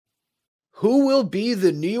Who will be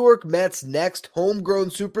the New York Mets' next homegrown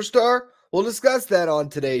superstar? We'll discuss that on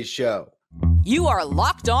today's show. You are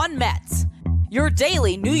Locked On Mets, your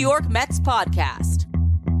daily New York Mets podcast.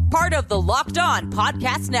 Part of the Locked On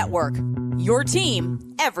Podcast Network, your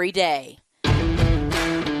team every day.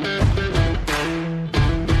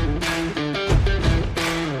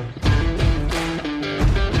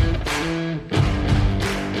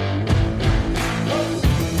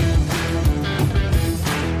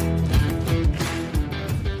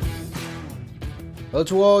 Hello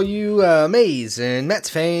to all you amazing Mets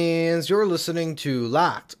fans. You're listening to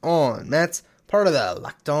Locked On Mets, part of the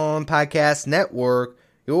Locked On Podcast Network,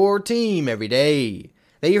 your team every day.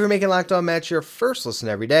 Thank you for making Locked On Mets your first listen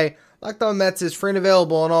every day. Locked On Mets is free and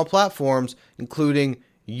available on all platforms, including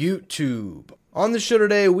YouTube. On the show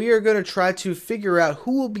today, we are going to try to figure out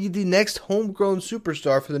who will be the next homegrown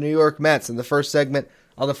superstar for the New York Mets. In the first segment,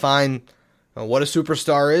 I'll define what a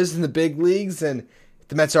superstar is in the big leagues, and if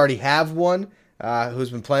the Mets already have one, who's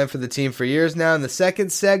been playing for the team for years now. In the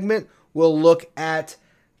second segment, we'll look at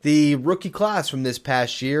the rookie class from this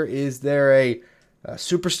past year. Is there a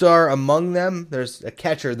superstar among them? There's a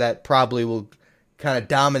catcher that probably will kind of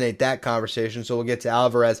dominate that conversation, so we'll get to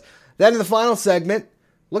Alvarez. Then in the final segment,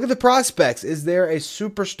 look at the prospects. Is there a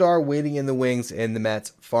superstar waiting in the wings in the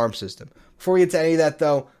Mets farm system? Before we get to any of that,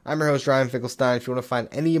 though, I'm your host, Ryan Finkelstein. If you want to find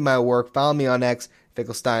any of my work, follow me on X,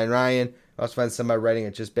 Finkelstein Ryan. Also find some of my writing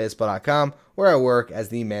at justbaseball.com, where I work as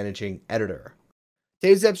the managing editor.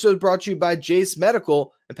 Today's episode is brought to you by Jace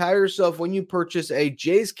Medical. Empower yourself when you purchase a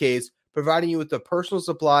Jace case, providing you with a personal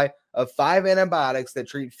supply of 5 antibiotics that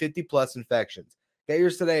treat 50-plus infections. Get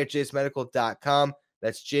yours today at jacemedical.com.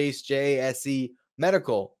 That's Jace, J-A-S-E,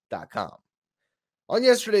 medical.com. On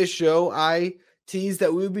yesterday's show, I teased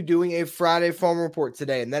that we would be doing a Friday Farm Report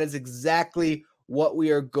today, and that is exactly what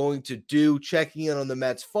we are going to do, checking in on the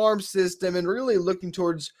Mets farm system and really looking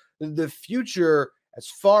towards the future as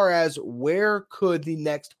far as where could the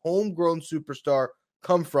next homegrown superstar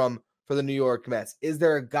come from for the New York Mets. Is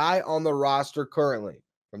there a guy on the roster currently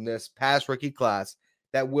from this past rookie class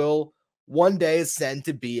that will one day ascend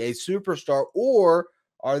to be a superstar, or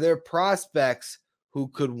are there prospects who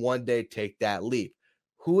could one day take that leap?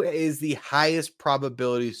 Who is the highest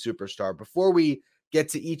probability superstar? Before we get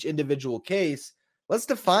to each individual case, let's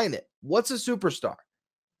define it. What's a superstar?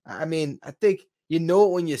 I mean, I think you know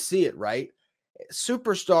it when you see it, right?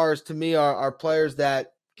 Superstars to me are players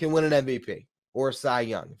that can win an MVP or a Cy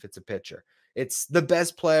Young if it's a pitcher. It's the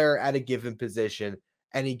best player at a given position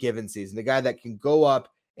any given season. The guy that can go up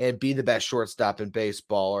and be the best shortstop in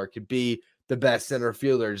baseball, or it could be the best center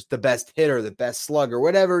fielder, the best hitter, the best slugger,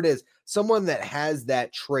 whatever it is. Someone that has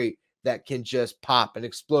that trait that can just pop and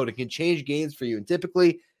explode. It can change games for you. And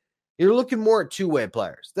typically, you're looking more at two-way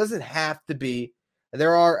players. Doesn't have to be.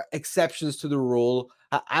 There are exceptions to the rule.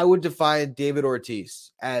 I would define David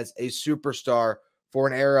Ortiz as a superstar for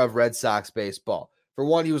an era of Red Sox baseball. For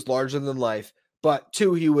one, he was larger than life. But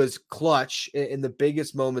two, he was clutch in the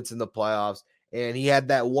biggest moments in the playoffs. And he had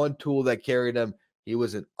that one tool that carried him. He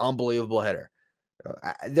was an unbelievable hitter.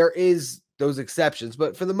 There is those exceptions.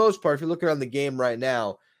 But for the most part, if you look around the game right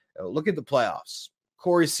now, look at the playoffs.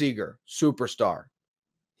 Corey Seager, superstar.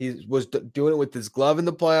 He was doing it with his glove in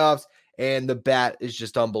the playoffs, and the bat is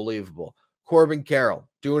just unbelievable. Corbin Carroll,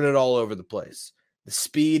 doing it all over the place. The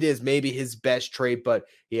speed is maybe his best trait, but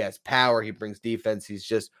he has power. He brings defense. He's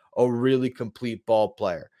just a really complete ball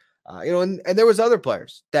player. And there was other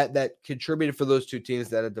players that contributed for those two teams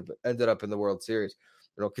that ended up in the World Series.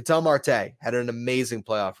 Ketel Marte had an amazing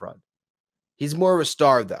playoff run. He's more of a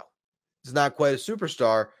star, though. He's not quite a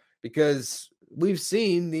superstar because we've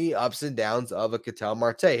seen the ups and downs of a Ketel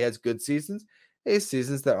Marte. He has good seasons. He has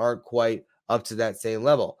seasons that aren't quite up to that same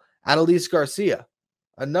level. Adolis Garcia,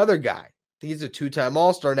 another guy. I think he's a two-time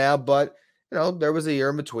All-Star now, but there was a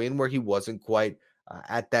year in between where he wasn't quite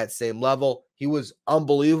at that same level. He was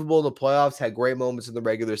unbelievable in the playoffs, had great moments in the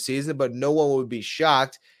regular season, but no one would be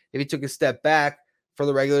shocked if he took a step back for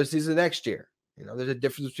the regular season next year. There's a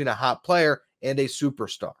difference between a hot player and a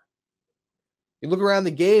superstar. You look around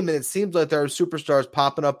the game, and it seems like there are superstars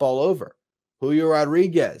popping up all over. Julio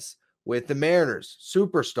Rodriguez with the Mariners,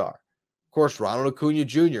 superstar. Of course, Ronald Acuna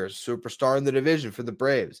Jr. is a superstar in the division for the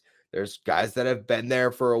Braves. There's guys that have been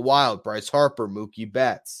there for a while. Bryce Harper, Mookie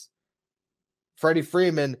Betts. Freddie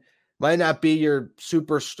Freeman might not be your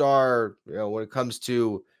superstar, when it comes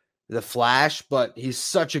to the flash, but he's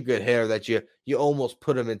such a good hitter that you almost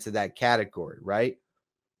put him into that category, right?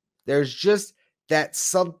 There's just that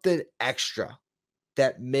something extra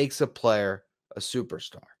that makes a player a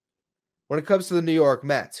superstar. When it comes to the New York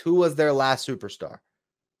Mets, who was their last superstar?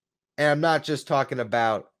 And I'm not just talking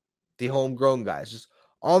about the homegrown guys, just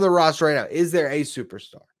on the roster right now, is there a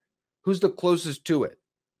superstar? Who's the closest to it?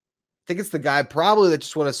 I think it's the guy probably that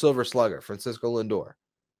just won a Silver Slugger, Francisco Lindor.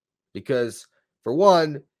 Because, for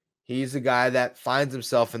one, he's a guy that finds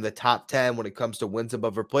himself in the top 10 when it comes to wins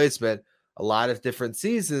above replacement a lot of different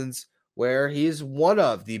seasons where he's one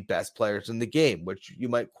of the best players in the game, which you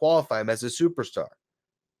might qualify him as a superstar.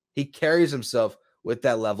 He carries himself with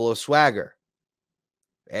that level of swagger.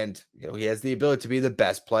 And, he has the ability to be the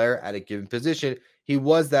best player at a given position. He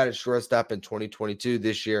was that at shortstop in 2022.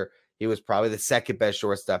 This year, he was probably the second best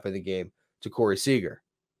shortstop in the game to Corey Seager.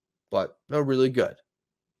 But, really good.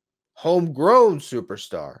 Homegrown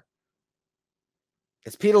superstar.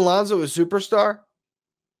 Is Pete Alonso a superstar?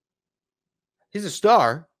 He's a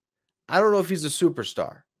star. I don't know if he's a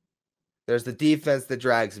superstar. There's the defense that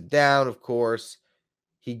drags him down, of course.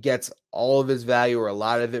 He gets all of his value or a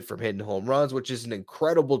lot of it from hitting home runs, which is an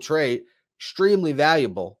incredible trait, extremely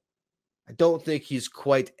valuable. I don't think he's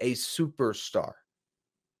quite a superstar.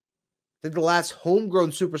 I think the last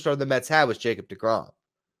homegrown superstar the Mets had was Jacob deGrom.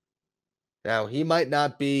 Now, he might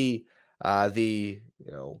not be the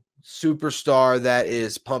superstar that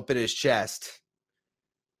is pumping his chest.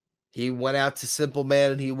 He went out to simple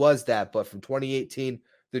man and he was that. But from 2018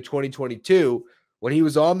 to 2022, when he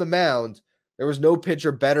was on the mound, there was no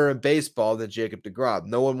pitcher better in baseball than Jacob deGrom.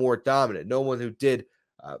 No one more dominant. No one who did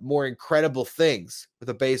more incredible things with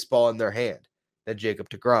a baseball in their hand than Jacob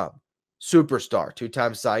deGrom. Superstar,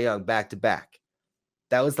 2-time Cy Young, back-to-back.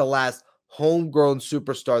 That was the last homegrown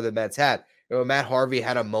superstar the Mets had. Matt Harvey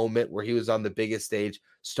had a moment where he was on the biggest stage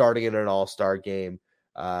starting in an all-star game.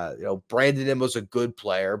 Brandon Nimmo was a good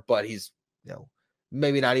player, but he's,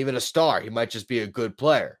 maybe not even a star. He might just be a good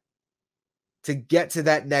player. To get to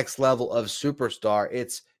that next level of superstar,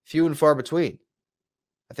 it's few and far between.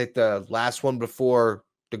 I think the last one before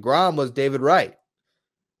deGrom was David Wright.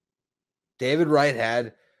 David Wright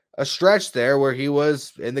had a stretch there where he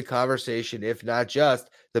was in the conversation, if not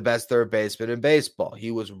just the best third baseman in baseball.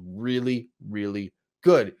 He was really, really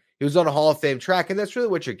good. He was on a Hall of Fame track, and that's really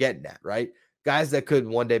what you're getting at, right? Guys that could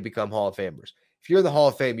one day become Hall of Famers. If you're in the Hall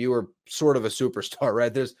of Fame, you were sort of a superstar,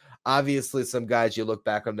 right? There's obviously some guys you look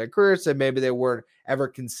back on their careers and maybe they weren't ever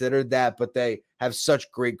considered that, but they have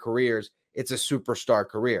such great careers. It's a superstar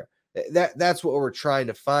career. That's what we're trying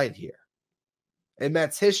to find here. In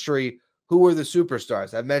Mets history, who were the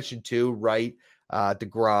superstars? I mentioned two, Wright,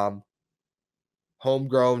 deGrom,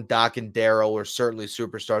 homegrown. Doc and Darryl were certainly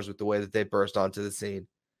superstars with the way that they burst onto the scene.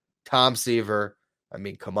 Tom Seaver,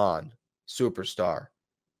 come on, superstar.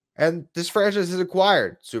 And this franchise has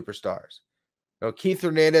acquired superstars. Keith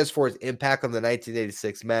Hernandez, for his impact on the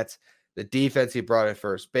 1986 Mets, the defense he brought at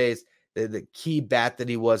first base, the key bat that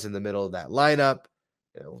he was in the middle of that lineup,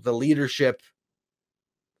 the leadership,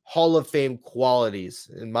 Hall of Fame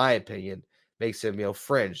qualities, in my opinion, makes him,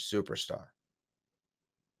 fringe superstar.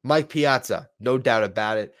 Mike Piazza, no doubt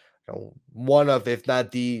about it. One of, if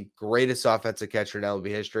not the greatest offensive catcher in MLB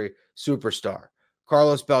history, superstar.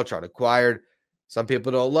 Carlos Beltran, acquired. Some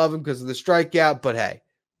people don't love him because of the strikeout, but hey,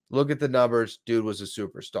 look at the numbers. Dude was a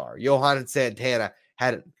superstar. Johan Santana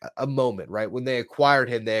had a moment, right? When they acquired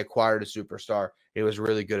him, they acquired a superstar. He was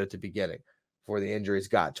really good at the beginning before the injuries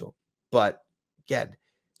got to him. But again,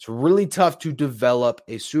 it's really tough to develop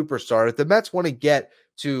a superstar. If the Mets want to get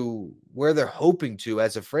to where they're hoping to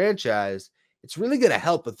as a franchise, it's really going to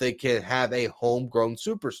help if they can have a homegrown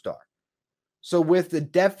superstar. So with the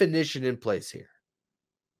definition in place here,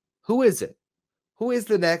 who is it? Who is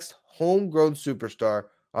the next homegrown superstar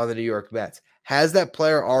on the New York Mets? Has that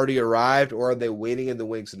player already arrived, or are they waiting in the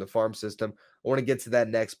wings in the farm system? I want to get to that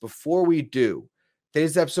next. Before we do,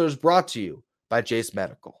 today's episode is brought to you by Jace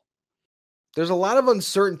Medical. There's a lot of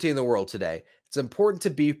uncertainty in the world today. It's important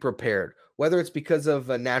to be prepared, whether it's because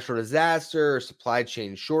of a natural disaster or supply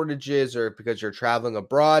chain shortages or because you're traveling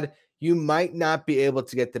abroad. You might not be able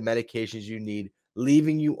to get the medications you need,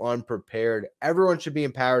 leaving you unprepared. Everyone should be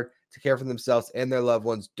empowered to care for themselves and their loved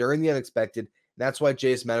ones during the unexpected. That's why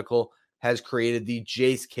Jace Medical has created the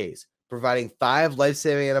Jace case, providing 5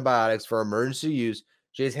 life-saving antibiotics for emergency use.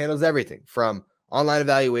 Jace handles everything from online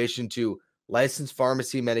evaluation to licensed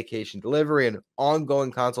pharmacy medication delivery and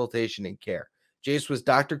ongoing consultation and care. Jace was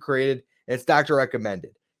doctor created and it's doctor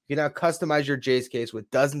recommended. You can now customize your Jace case with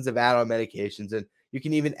dozens of add-on medications, and you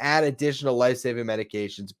can even add additional life-saving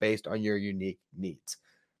medications based on your unique needs.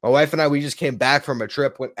 My wife and I, we just came back from a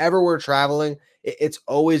trip. Whenever we're traveling, it's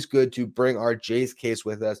always good to bring our Jace case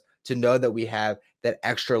with us to know that we have that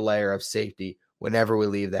extra layer of safety whenever we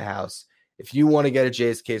leave the house. If you want to get a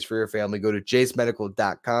Jace case for your family, go to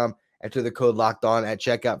jacemedical.com, enter the code LOCKEDON at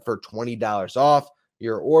checkout for $20 off.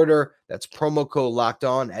 your order. That's promo code locked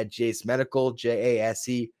on at Jase Medical,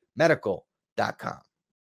 JASE medical.com.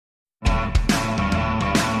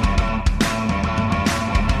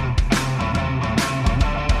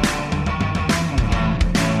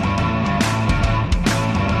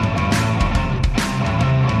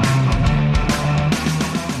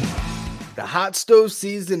 The hot stove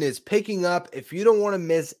season is picking up. If you don't want to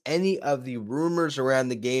miss any of the rumors around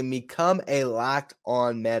the game, become a Locked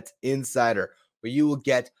On Mets insider, where you will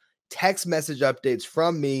get text message updates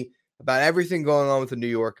from me about everything going on with the New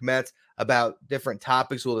York Mets, about different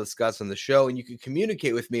topics we'll discuss on the show, and you can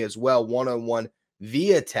communicate with me as well one-on-one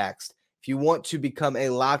via text. If you want to become a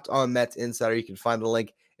Locked On Mets insider, you can find the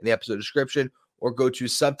link in the episode description or go to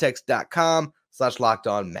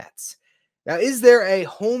subtext.com/LockedOnMets. Now, is there a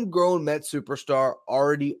homegrown Mets superstar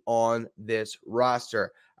already on this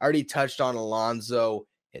roster? I already touched on Alonso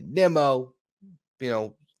and Nimmo.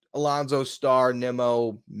 Alonso star,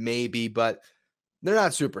 Nimmo maybe, but they're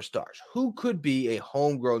not superstars. Who could be a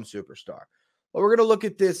homegrown superstar? Well, we're going to look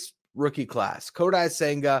at this rookie class. Kodai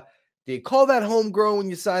Senga, do you call that homegrown when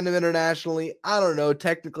you signed him internationally? I don't know.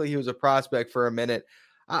 Technically, he was a prospect for a minute.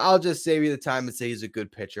 I'll just save you the time and say he's a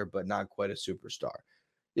good pitcher, but not quite a superstar.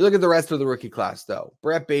 You look at the rest of the rookie class, though.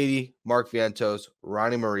 Brett Baty, Mark Vientos,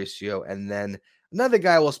 Ronnie Mauricio, and then another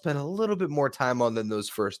guy we'll spend a little bit more time on than those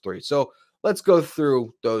first three. So let's go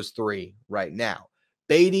through those three right now.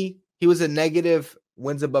 Baty, he was a negative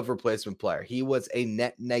wins above replacement player. He was a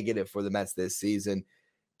net negative for the Mets this season.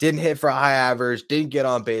 Didn't hit for a high average, didn't get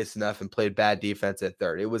on base enough, and played bad defense at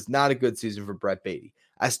third. It was not a good season for Brett Baty.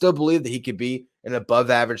 I still believe that he could be an above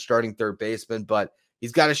average starting third baseman, but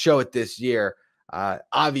he's got to show it this year.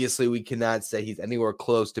 Obviously, we cannot say he's anywhere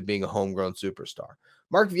close to being a homegrown superstar.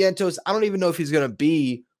 Mark Vientos, I don't even know if he's going to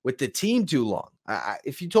be with the team too long.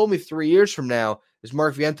 If you told me 3 years from now, is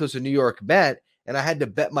Mark Vientos a New York Met, and I had to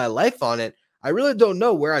bet my life on it, I really don't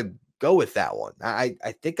know where I'd go with that one. I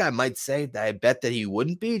think I might say that I bet that he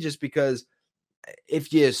wouldn't be, just because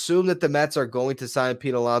if you assume that the Mets are going to sign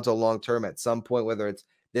Pete Alonso long-term at some point, whether it's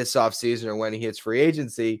this offseason or when he hits free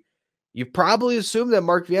agency, you probably assume that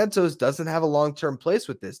Mark Vientos doesn't have a long-term place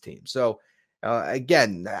with this team. So,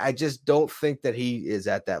 again, I just don't think that he is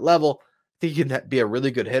at that level. I think he can be a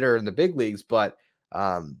really good hitter in the big leagues, but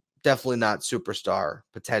definitely not superstar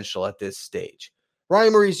potential at this stage. Ronnie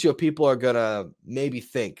Mauricio, people are going to maybe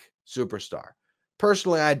think superstar.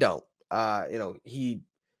 Personally, I don't. He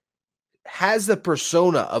has the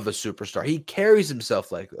persona of a superstar. He carries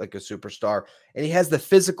himself like a superstar, and he has the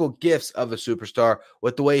physical gifts of a superstar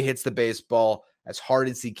with the way he hits the baseball as hard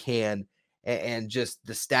as he can, and just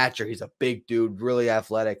the stature. He's a big dude, really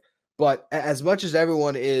athletic. But as much as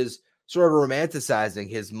everyone is sort of romanticizing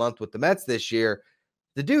his month with the Mets this year,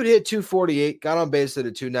 the dude hit 248, got on base at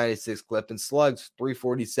a 296 clip, and slugged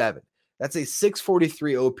 347. That's a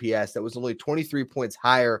 643 OPS. That was only 23 points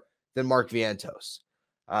higher than Mark Vientos,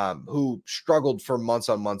 who struggled for months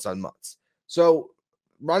on months. So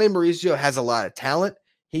Ronnie Mauricio has a lot of talent.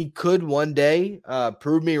 He could one day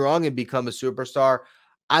prove me wrong and become a superstar.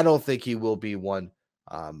 I don't think he will be one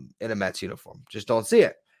in a Mets uniform. Just don't see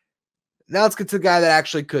it. Now let's get to the guy that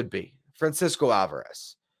actually could be, Francisco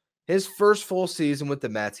Alvarez. His first full season with the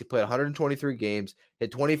Mets, he played 123 games,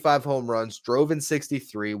 hit 25 home runs, drove in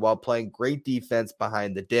 63 while playing great defense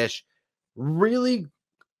behind the dish. Really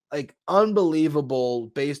unbelievable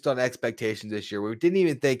based on expectations this year. We didn't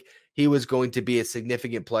even think he was going to be a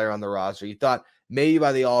significant player on the roster. You thought maybe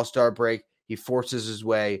by the All-Star break, he forces his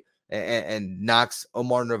way and knocks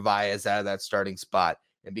Omar Narvaez out of that starting spot.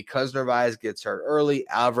 And because Narvaez gets hurt early,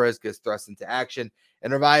 Alvarez gets thrust into action,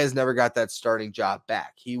 and Narvaez never got that starting job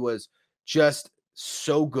back. He was just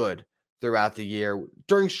so good throughout the year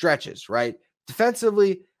during stretches, right?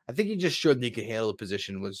 Defensively, I think he just showed that he could handle the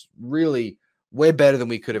position, was really way better than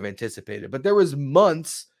we could have anticipated. But there was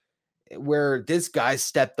months where this guy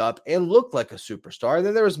stepped up and looked like a superstar. And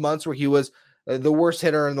then there was months where he was the worst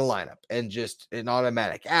hitter in the lineup and just an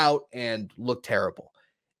automatic out and looked terrible.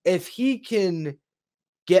 If he can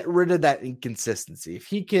get rid of that inconsistency, if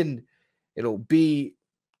he can, be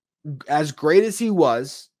as great as he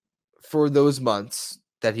was for those months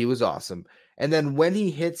that he was awesome, and then when he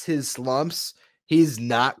hits his slumps, he's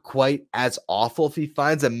not quite as awful. If he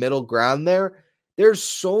finds a middle ground there's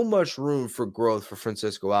so much room for growth for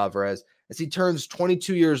Francisco Alvarez as he turns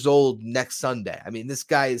 22 years old next Sunday. I mean, this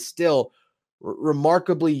guy is still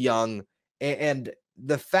remarkably young, and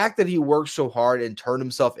the fact that he worked so hard and turned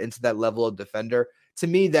himself into that level of defender, to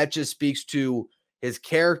me, that just speaks to his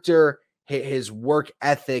character, his work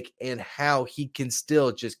ethic, and how he can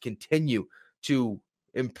still just continue to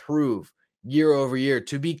improve year over year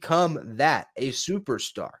to become that, a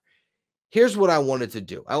superstar. Here's what I wanted to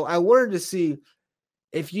do. I wanted to see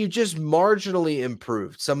if you just marginally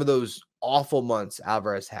improved some of those awful months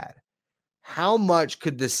Alvarez had. How much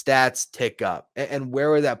could the stats tick up, and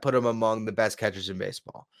where would that put him among the best catchers in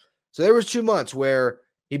baseball? So there was 2 months where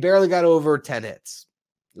he barely got over 10 hits.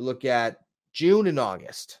 You look at June and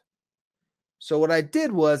August. So what I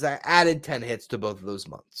did was I added 10 hits to both of those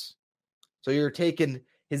months. So you're taking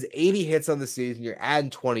his 80 hits on the season, you're adding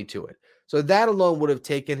 20 to it. So that alone would have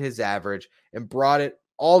taken his average and brought it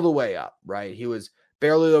all the way up, right? He was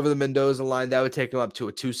barely over the Mendoza line. That would take him up to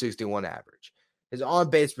a 261 average. His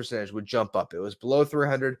on-base percentage would jump up. It was below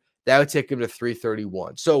 300. That would take him to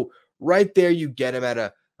 331. So right there, you get him at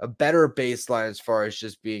a better baseline as far as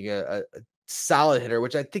just being a solid hitter,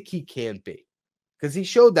 which I think he can be. Because he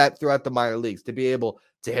showed that throughout the minor leagues to be able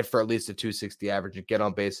to hit for at least a 260 average and get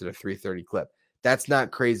on base at a 330 clip. That's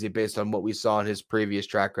not crazy based on what we saw in his previous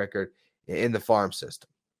track record in the farm system.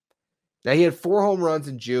 Now, he had 4 home runs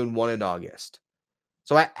in June, 1 in August.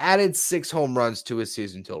 So I added 6 home runs to his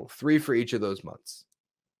season total, 3 for each of those months.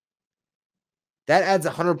 That adds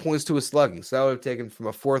 100 points to his slugging. So that would have taken from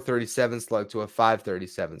a 437 slug to a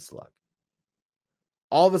 537 slug.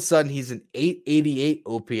 All of a sudden, he's an 888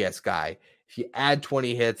 OPS guy if you add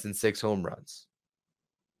 20 hits and 6 home runs.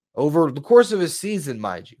 Over the course of his season,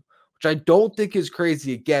 mind you, which I don't think is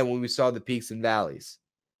crazy again when we saw the peaks and valleys.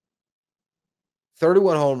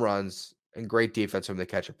 31 home runs and great defense from the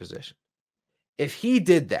catcher position. If he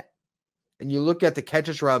did that, and you look at the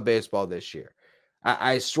catchers around baseball this year,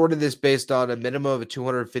 I sorted this based on a minimum of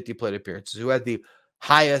 250 plate appearances. Who had the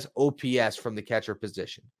highest OPS from the catcher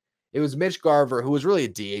position? It was Mitch Garver, who was really a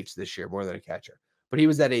DH this year more than a catcher, but he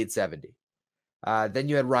was at 870. Then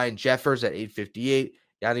you had Ryan Jeffers at 858,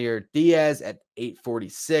 Yadier Diaz at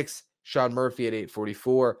 846, Sean Murphy at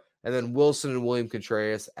 844, and then Wilson and William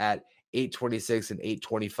Contreras at 826 and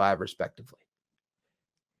 825, respectively.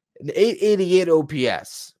 An 888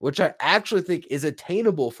 OPS, which I actually think is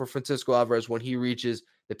attainable for Francisco Alvarez when he reaches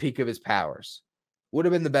the peak of his powers. Would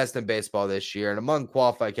have been the best in baseball this year and among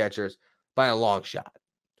qualified catchers by a long shot.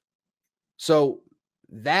 So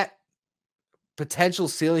that potential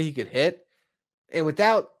ceiling he could hit, and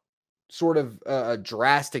without sort of a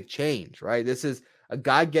drastic change, right? This is a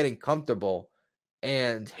guy getting comfortable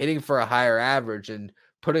and hitting for a higher average and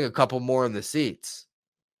putting a couple more in the seats.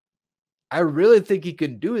 I really think he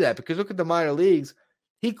can do that because look at the minor leagues.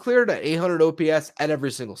 He cleared an 800 OPS at every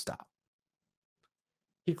single stop.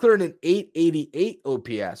 He cleared an 888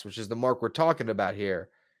 OPS, which is the mark we're talking about here,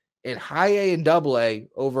 in high A and double A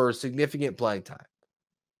over significant playing time.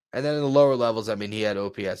 And then in the lower levels, I mean, he had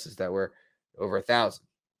OPSs that were over 1,000.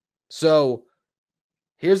 So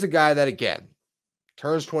here's a guy that, again,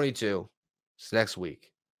 turns 22 next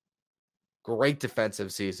week. Great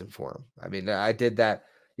defensive season for him. I mean, I did that.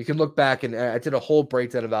 You can look back, and I did a whole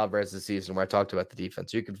breakdown of Alvarez's season where I talked about the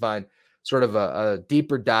defense. So you can find sort of a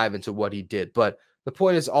deeper dive into what he did. But the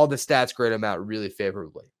point is, all the stats grade him out really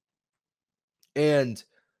favorably. And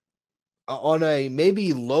on a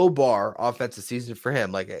maybe low bar offensive season for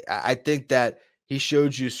him, like I think that he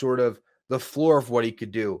showed you sort of the floor of what he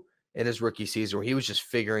could do in his rookie season where he was just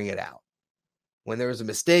figuring it out. When there was a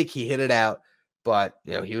mistake, he hit it out, but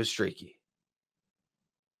he was streaky.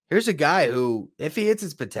 Here's a guy who, if he hits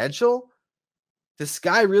his potential, the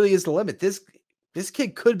sky really is the limit. This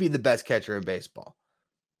kid could be the best catcher in baseball.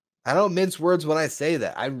 I don't mince words when I say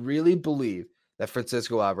that. I really believe that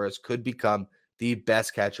Francisco Alvarez could become the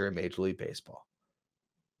best catcher in Major League Baseball.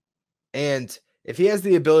 And if he has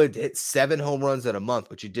the ability to hit 7 home runs in a month,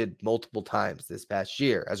 which he did multiple times this past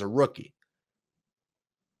year as a rookie,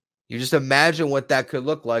 you just imagine what that could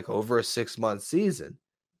look like over a 6-month season.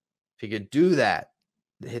 If he could do that,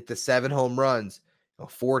 hit the 7 home runs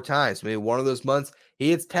 4 times, maybe one of those months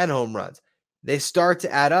he hits 10 home runs. They start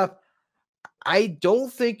to add up. I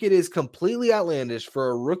don't think it is completely outlandish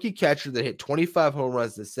for a rookie catcher that hit 25 home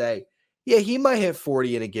runs to say, yeah, he might hit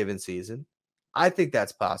 40 in a given season. I think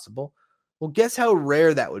that's possible. Well, guess how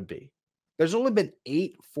rare that would be? There's only been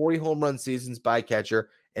 8 40 home run seasons by a catcher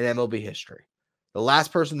in MLB history. The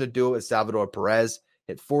last person to do it was Salvador Perez,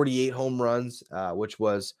 hit 48 home runs, which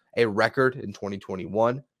was a record in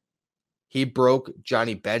 2021. He broke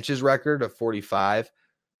Johnny Bench's record of 45.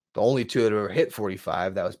 The only 2 that ever hit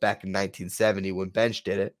 45, that was back in 1970 when Bench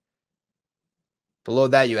did it. Below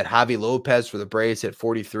that, you had Javi Lopez for the Braves, hit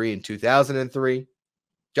 43 in 2003.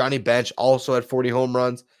 Johnny Bench also had 40 home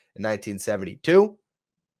runs in 1972.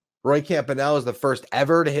 Roy Campanella is the first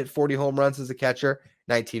ever to hit 40 home runs as a catcher,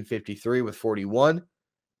 1953 with 41.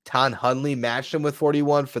 Ton Hundley matched him with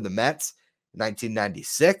 41 for the Mets in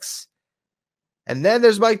 1996. And then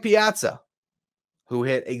there's Mike Piazza, who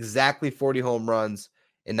hit exactly 40 home runs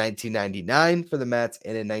in 1999 for the Mets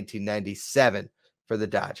and in 1997 for the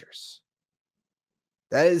Dodgers.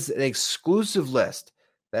 That is an exclusive list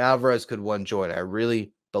that Alvarez could one join. I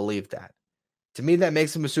really believe that. To me, that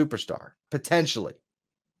makes him a superstar, potentially.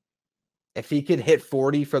 If he can hit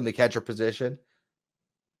 40 from the catcher position,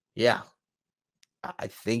 yeah, I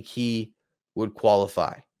think he would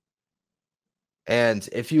qualify. And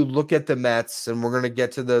if you look at the Mets, and we're going to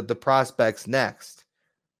get to the prospects next,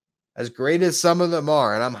 as great as some of them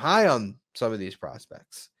are, and I'm high on some of these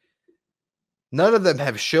prospects, none of them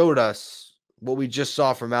have showed us what we just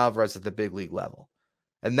saw from Alvarez at the big league level.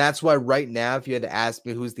 And that's why right now, if you had to ask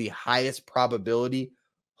me who's the highest probability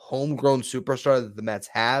homegrown superstar that the Mets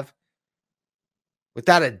have,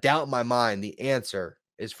 without a doubt in my mind, the answer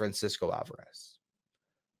is Francisco Alvarez.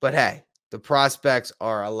 But hey, the prospects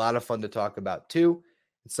are a lot of fun to talk about too.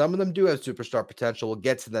 And some of them do have superstar potential. We'll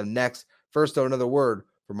get to them next. First, though, another word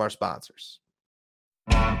from our sponsors.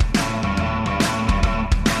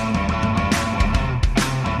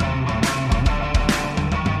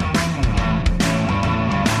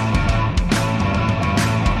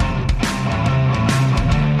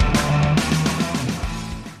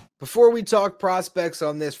 Before we talk prospects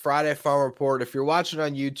on this Friday Farm Report, if you're watching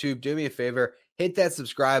on YouTube, do me a favor, hit that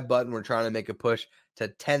subscribe button. We're trying to make a push to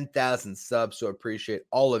 10,000 subs, so appreciate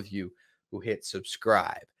all of you who hit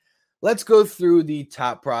subscribe. Let's go through the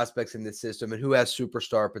top prospects in the system and who has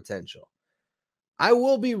superstar potential. I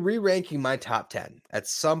will be re-ranking my top 10 at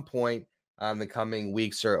some point in the coming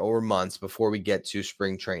weeks or months before we get to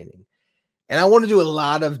spring training. And I want to do a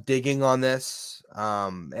lot of digging on this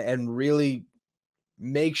and really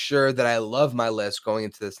make sure that I love my list going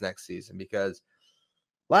into this next season, because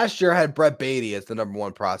last year I had Brett Beatty as the number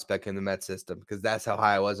one prospect in the Mets system because that's how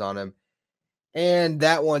high I was on him. And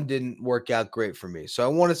that one didn't work out great for me. So I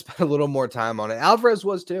want to spend a little more time on it. Alvarez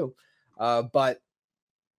was too. But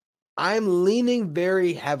I'm leaning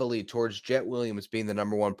very heavily towards Jet Williams being the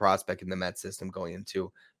number one prospect in the Mets system going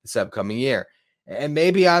into this upcoming year. And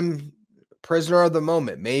maybe I'm prisoner of the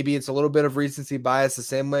moment. Maybe it's a little bit of recency bias, the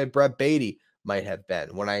same way Brett Beatty might have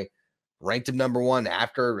been when I ranked him number one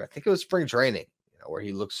after, I think it was spring training, where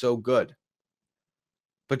he looked so good.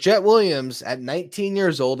 But Jet Williams, at 19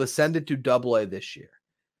 years old, ascended to Double-A this year.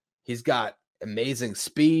 He's got amazing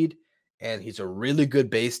speed, and he's a really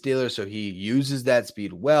good base stealer, so he uses that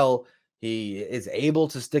speed well. He is able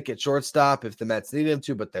to stick at shortstop if the Mets need him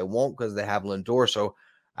to, but they won't because they have Lindor. So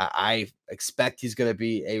I expect he's going to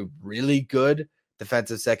be a really good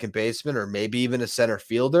defensive second baseman, or maybe even a center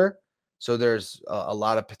fielder. So there's a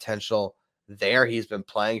lot of potential there. He's been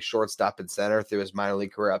playing shortstop and center through his minor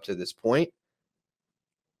league career up to this point.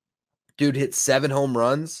 Dude hit 7 home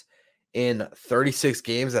runs in 36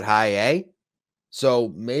 games at high A.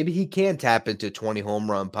 So maybe he can tap into 20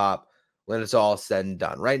 home run pop when it's all said and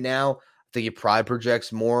done. Right now, I think he probably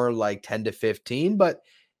projects more like 10 to 15, but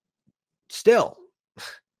still,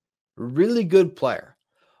 really good player.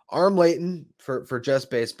 Arm Layton for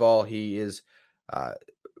Just Baseball, he is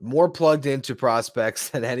more plugged into prospects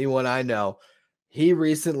than anyone I know. He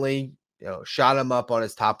recently shot him up on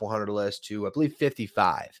his top 100 list to, I believe,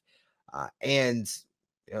 55. And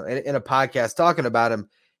in a podcast talking about him,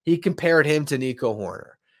 he compared him to Nico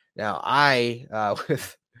Horner. Now, I,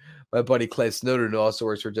 with my buddy Clay Snowden, who also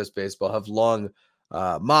works for Just Baseball, have long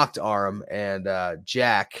mocked Arm and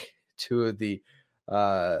Jack, two of the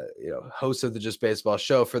hosts of the Just Baseball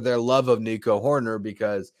show, for their love of Nico Horner,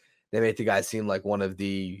 because they make the guy seem like one of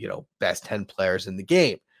the best 10 players in the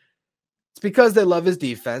game. It's because they love his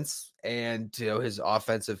defense, and his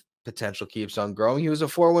offensive potential keeps on growing. He was a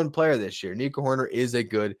 4-win player this year. Nico Horner is a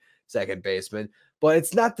good second baseman, but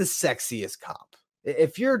it's not the sexiest comp.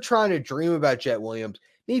 If you're trying to dream about Jet Williams,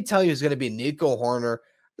 me telling you it's going to be Nico Horner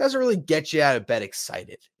doesn't really get you out of bed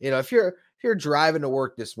excited. If you're driving to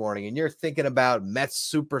work this morning and you're thinking about Mets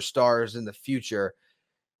superstars in the future,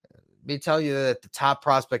 me telling you that the top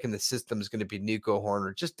prospect in the system is going to be Nico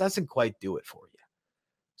Horner just doesn't quite do it for you.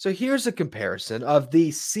 So here's a comparison of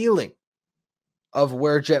the ceiling of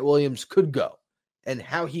where Jet Williams could go and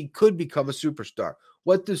how he could become a superstar.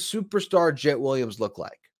 What does superstar Jet Williams look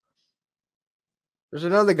like? There's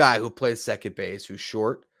another guy who plays second base who's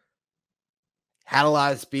short, had a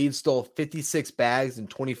lot of speed, stole 56 bags in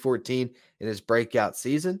 2014 in his breakout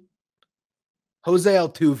season. Jose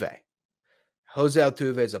Altuve. Jose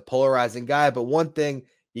Altuve is a polarizing guy, but one thing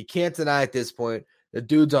you can't deny at this point, the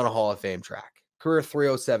dude's on a Hall of Fame track. Career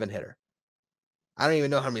 307 hitter. I don't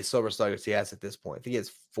even know how many Silver Sluggers he has at this point. I think he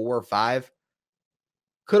has 4 or 5.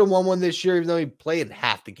 Could have won one this year, even though he played in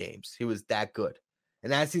half the games. He was that good.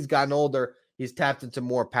 And as he's gotten older, he's tapped into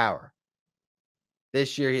more power.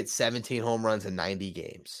 This year, he hit 17 home runs in 90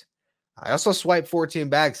 games. I also swiped 14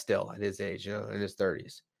 bags still at his age, in his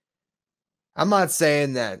 30s. I'm not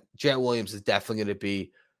saying that Jet Williams is definitely going to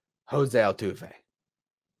be Jose Altuve.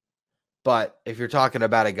 But if you're talking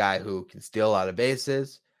about a guy who can steal a lot of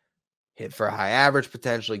bases, hit for a high average,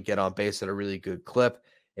 potentially get on base at a really good clip,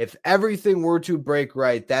 if everything were to break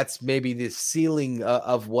right, that's maybe the ceiling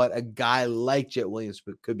of what a guy like Jet Williams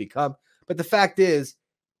could become. But the fact is,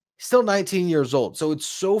 he's still 19 years old. So it's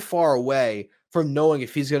so far away from knowing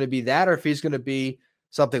if he's going to be that or if he's going to be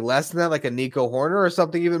something less than that, like a Nico Horner, or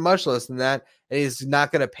something even much less than that, and he's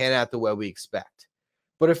not going to pan out the way we expect.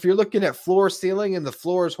 But if you're looking at floor ceiling and the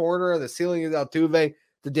floor is Horner and the ceiling is Altuve,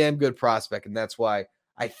 it's a damn good prospect. And that's why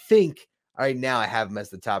I think right now I have him as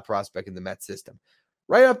the top prospect in the Mets system.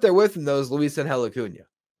 Right up there with him, though, is Luis Angel Acuna.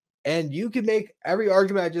 And you can make every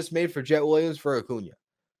argument I just made for Jet Williams for Acuna.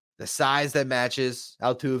 The size that matches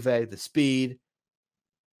Altuve, the speed,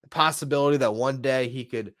 the possibility that one day he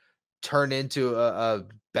could turn into a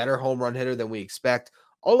better home run hitter than we expect.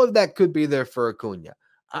 All of that could be there for Acuna.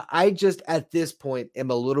 I just, at this point, am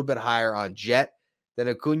a little bit higher on Jet than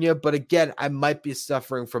Acuna. But again, I might be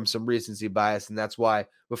suffering from some recency bias. And that's why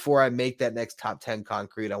before I make that next top 10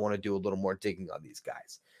 concrete, I want to do a little more digging on these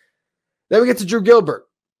guys. Then we get to Drew Gilbert.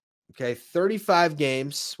 Okay, 35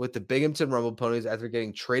 games with the Binghamton Rumble Ponies after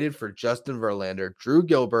getting traded for Justin Verlander. Drew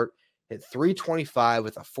Gilbert hit .325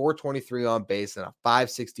 with a .423 on base and a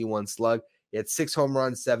 .561 slug. He had 6 home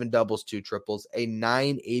runs, 7 doubles, 2 triples, a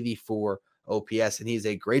 .984 OPS, and he's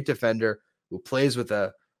a great defender who plays with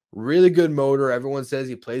a really good motor. Everyone says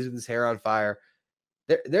he plays with his hair on fire.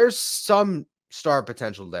 There's some star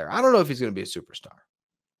potential there. I don't know if he's going to be a superstar.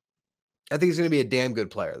 I think he's going to be a damn good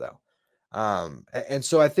player, though. And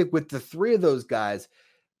so I think with the 3 of those guys,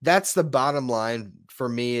 that's the bottom line for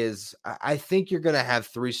me is I think you're going to have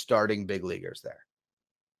 3 starting big leaguers there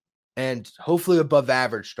and hopefully above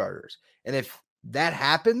average starters. And if that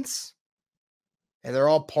happens and they're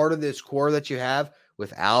all part of this core that you have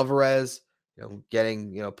with Alvarez,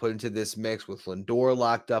 getting, put into this mix with Lindor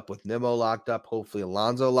locked up, with Nimmo locked up, hopefully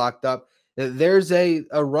Alonso locked up, there's a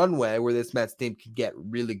runway where this Mets team can get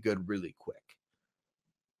really good, really quick.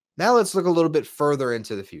 Now let's look a little bit further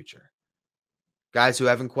into the future. Guys who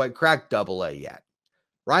haven't quite cracked AA yet.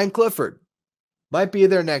 Ryan Clifford might be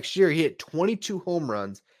there next year. He hit 22 home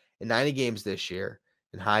runs in 90 games this year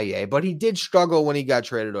in high A, but he did struggle when he got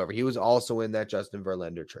traded over. He was also in that Justin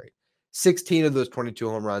Verlander trade. 16 of those 22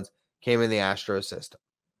 home runs came in the Astros system.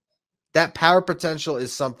 That power potential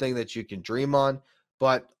is something that you can dream on,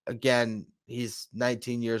 but again, he's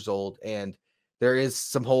 19 years old and there is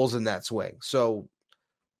some holes in that swing. So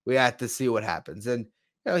we have to see what happens. And,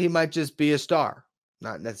 he might just be a star,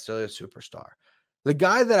 not necessarily a superstar. The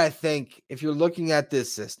guy that I think, if you're looking at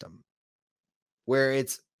this system, where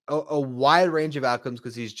it's a wide range of outcomes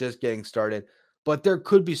because he's just getting started, but there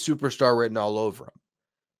could be superstar written all over him.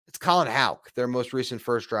 It's Colin Houck, their most recent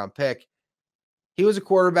first-round pick. He was a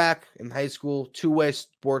quarterback in high school, 2-way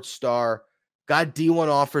sports star, got D1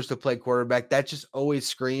 offers to play quarterback. That just always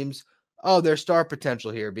screams, oh, there's star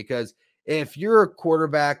potential here, because if you're a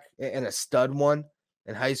quarterback and a stud one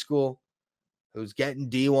in high school who's getting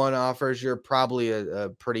D1 offers, you're probably a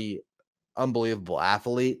pretty unbelievable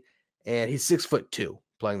athlete. And he's 6'2",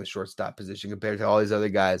 playing the shortstop position compared to all these other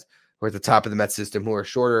guys who are at the top of the Mets system who are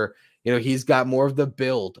shorter. He's got more of the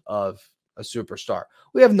build of a superstar.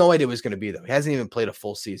 We have no idea what he's going to be, though. He hasn't even played a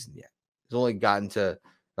full season yet. He's only gotten to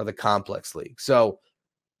the complex league. So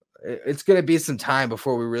it's going to be some time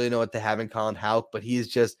before we really know what to have in Colin Houck, but he's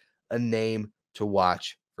just a name to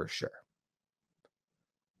watch for sure.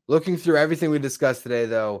 Looking through everything we discussed today,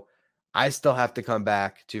 though, I still have to come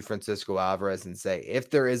back to Francisco Alvarez and say, if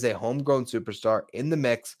there is a homegrown superstar in the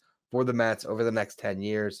mix for the Mets over the next 10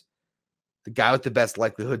 years, the guy with the best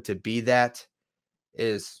likelihood to be that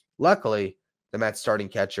is, luckily, the Mets starting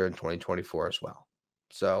catcher in 2024 as well.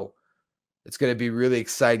 So it's going to be really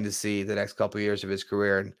exciting to see the next couple of years of his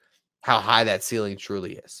career and how high that ceiling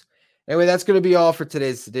truly is. Anyway, that's going to be all for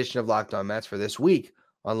today's edition of Locked On Mets for this week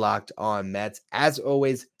on Locked On Mets. As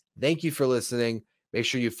always, thank you for listening. Make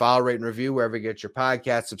sure you follow, rate, and review wherever you get your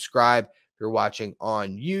podcast. Subscribe if you're watching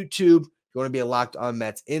on YouTube. If you want to be a Locked On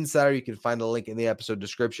Mets insider, you can find a link in the episode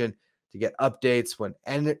description to get updates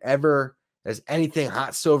whenever there's anything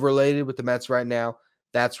hot stove related with the Mets right now.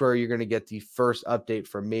 That's where you're going to get the first update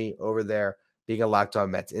from me over there, being a Locked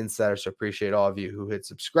On Mets insider. So appreciate all of you who hit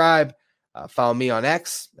subscribe. Follow me on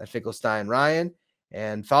X at Finkelstein Ryan,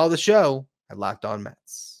 and follow the show at Locked On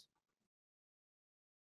Mets.